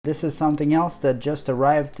This is something else that just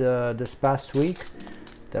arrived this past week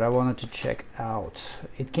that I wanted to check out.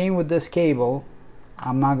 It came with this cable.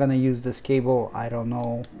 I'm not gonna use this cable. I don't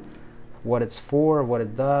know what it's for, what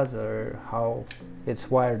it does, or how it's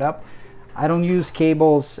wired up. I don't use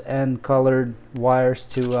cables and colored wires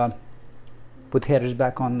to put headers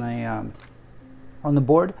back on the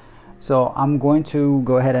board. So I'm going to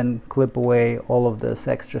go ahead and clip away all of this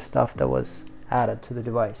extra stuff that was added to the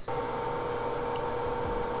device.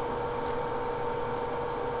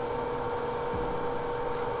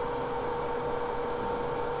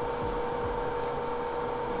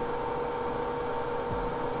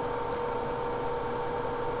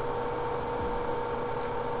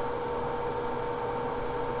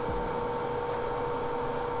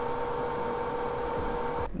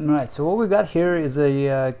 Alright, so what we got here is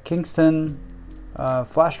a Kingston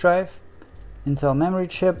flash drive, Intel memory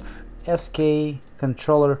chip, SK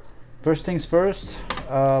controller. First things first,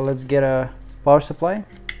 let's get a power supply,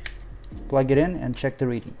 plug it in and check the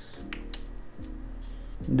readings.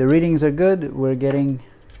 The readings are good. We're getting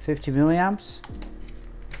 50 milliamps.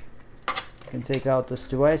 You can take out this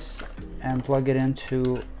device and plug it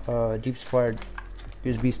into a deep-fired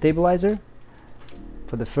USB stabilizer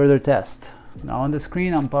for the further test. Now on the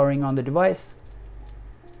screen I'm powering on the device,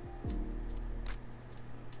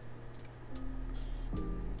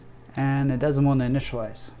 and it doesn't want to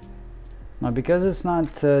initialize. Now because it's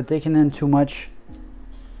not taking in too much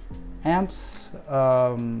amps,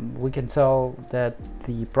 we can tell that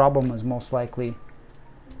the problem is most likely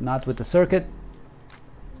not with the circuit,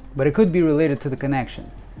 but it could be related to the connection.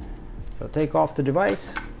 So take off the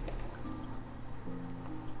device.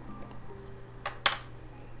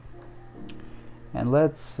 And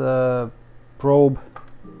let's probe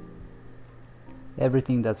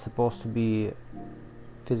everything that's supposed to be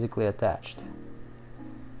physically attached.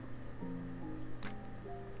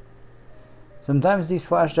 Sometimes these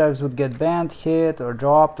flash drives would get bent, hit, or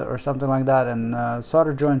dropped, or something like that, and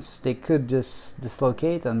solder joints, they could just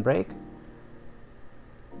dislocate and break.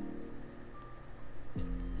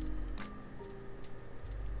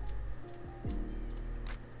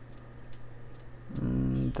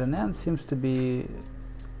 The NAND seems to be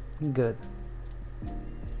good.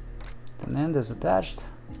 The NAND is attached.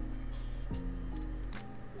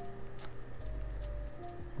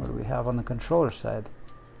 What do we have on the controller side?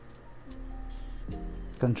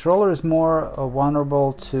 Controller is more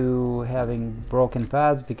vulnerable to having broken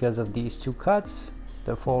pads because of these two cuts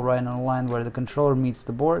that fall right on the line where the controller meets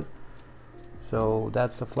the board. So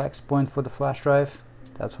that's the flex point for the flash drive.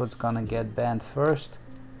 That's what's gonna get bent first.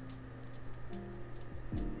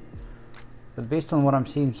 But based on what I'm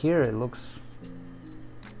seeing here, it looks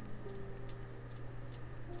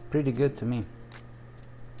pretty good to me.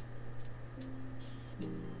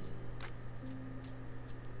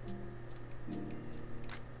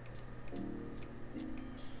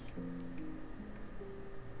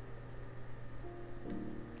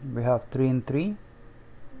 We have 3 and 3.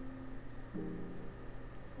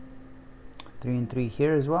 3 and 3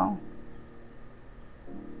 here as well.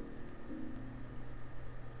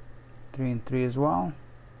 3 and 3 as well.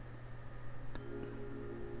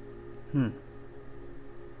 And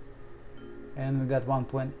we got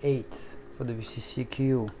 1.8 for the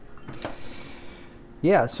VCCQ.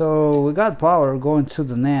 Yeah, so we got power going to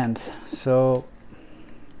the NAND. So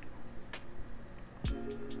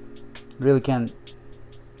really can't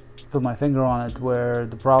put my finger on it where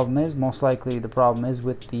the problem is. Most likely the problem is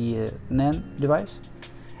with the NAND device.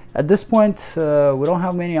 At this point, we don't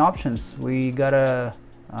have many options. We gotta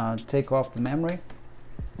take off the memory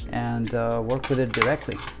and work with it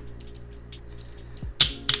directly.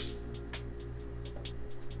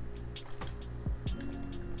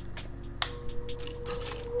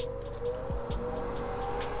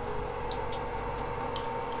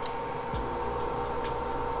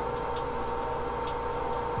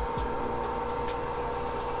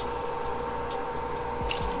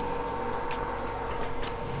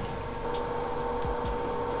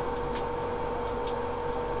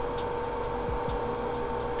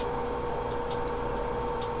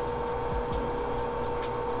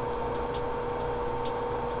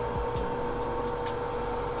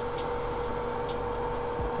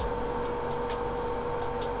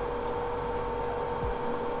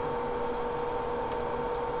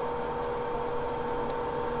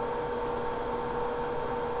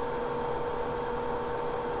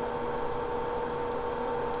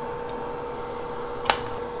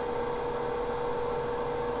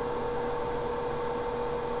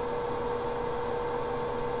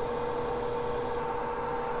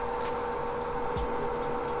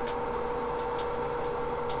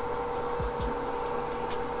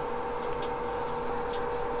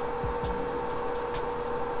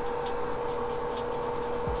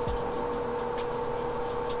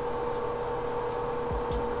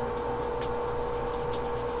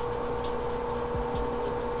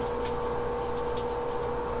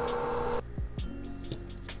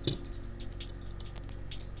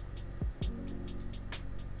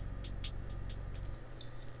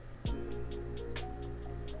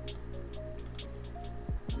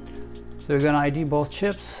 So we're gonna ID both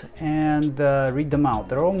chips and read them out.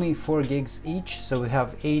 They're only 4 gigs each, so we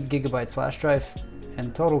have 8 gigabyte flash drive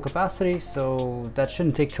and total capacity, so that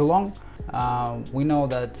shouldn't take too long. We know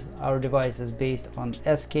that our device is based on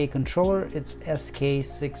SK controller. It's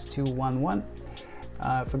SK6211.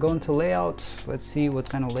 If we go into layout, let's see what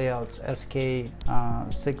kind of layouts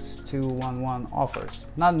SK6211 offers.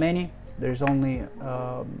 Not many, there's only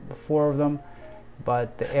 4 of them,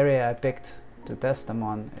 but the area I picked to test them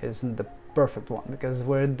on isn't the perfect one, because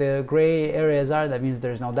where the gray areas are, that means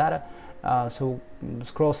there's no data. So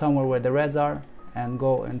scroll somewhere where the reds are and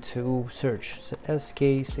go into search. So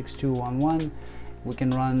SK6211, we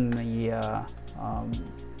can run the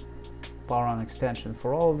power on extension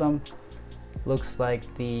for all of them. Looks like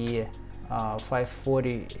the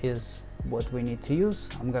 540 is what we need to use.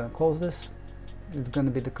 I'm gonna close this. It's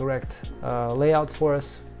gonna be the correct layout for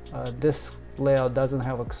us. This layout doesn't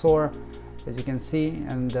have XOR, as you can see,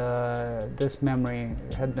 and this memory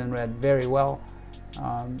had been read very well,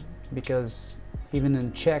 because even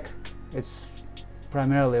in check it's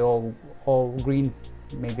primarily all green.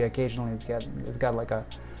 Maybe occasionally it's got like a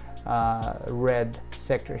red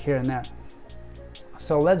sector here and there.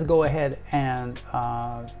 So let's go ahead and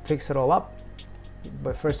fix it all up,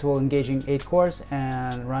 but first of all engaging 8 cores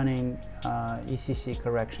and running ECC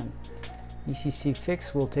correction. ECC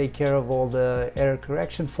fix will take care of all the error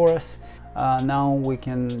correction for us. Now we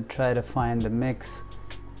can try to find the mix,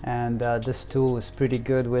 and this tool is pretty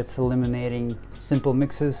good with eliminating simple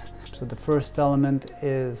mixes. So the first element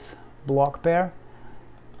is block pair.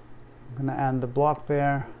 I'm gonna add the block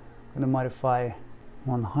pair. I'm gonna modify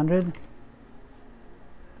 100.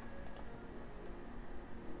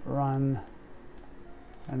 Run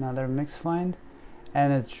another mix find,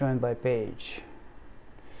 and it's joined by page.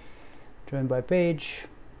 Joined by page.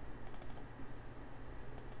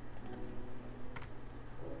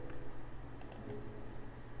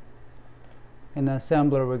 In the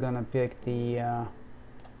assembler, we're gonna pick the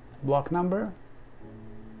block number.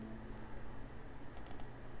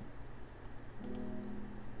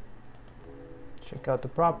 Check out the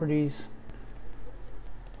properties.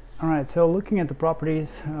 Alright, so looking at the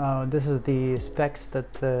properties, this is the specs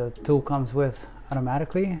that the tool comes with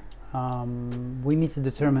automatically. We need to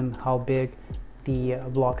determine how big the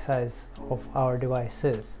block size of our device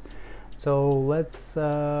is. So let's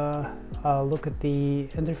look at the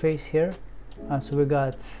interface here. So we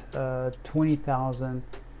got 20,000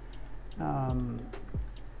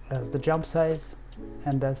 as the jump size,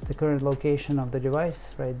 and that's the current location of the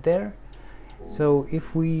device right there. So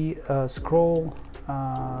if we scroll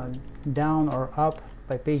down or up,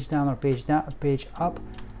 by page down or page up,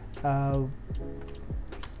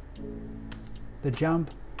 the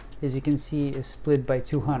jump, as you can see, is split by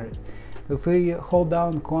 200. If we hold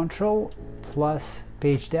down Control plus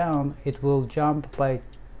page down, it will jump by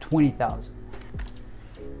 20,000.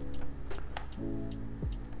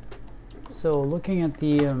 So looking at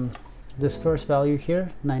the this first value here,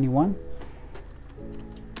 91.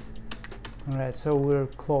 Alright, so we're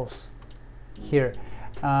close here.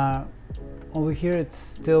 Over here it's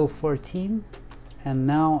still 14, and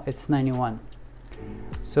now it's 91.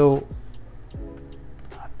 So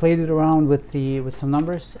I played it around with some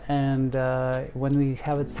numbers, and when we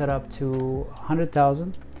have it set up to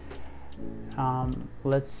 100,000,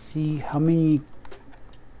 let's see how many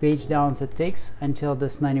page downs it takes until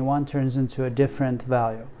this 91 turns into a different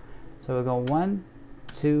value. So we go 1,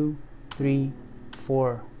 2, 3,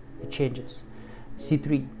 4. It changes.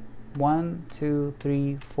 C3, 1, 2,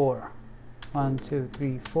 3, 4, 1, 2,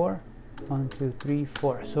 3, 4, 1, 2, 3,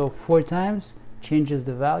 4. So 4 times changes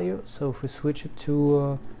the value. So if we switch it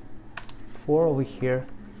to 4 over here,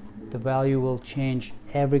 the value will change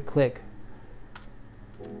every click.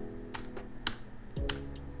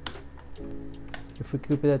 If we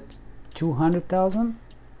keep it at 200,000,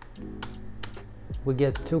 we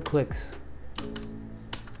get 2 clicks.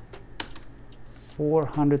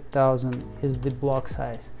 400,000 is the block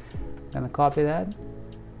size. I'm gonna copy that,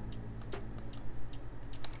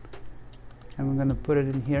 and we're gonna put it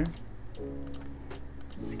in here,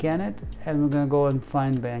 scan it, and we're gonna go and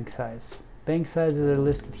find bank size. Bank sizes are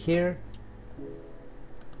listed here.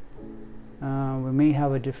 We may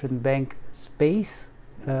have a different bank space.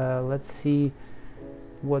 Let's see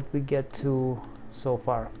what we get to so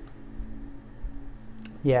far.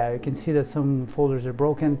 Yeah, you can see that some folders are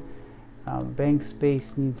broken. Bank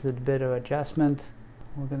space needs a bit of adjustment.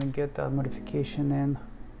 We're gonna get that modification in.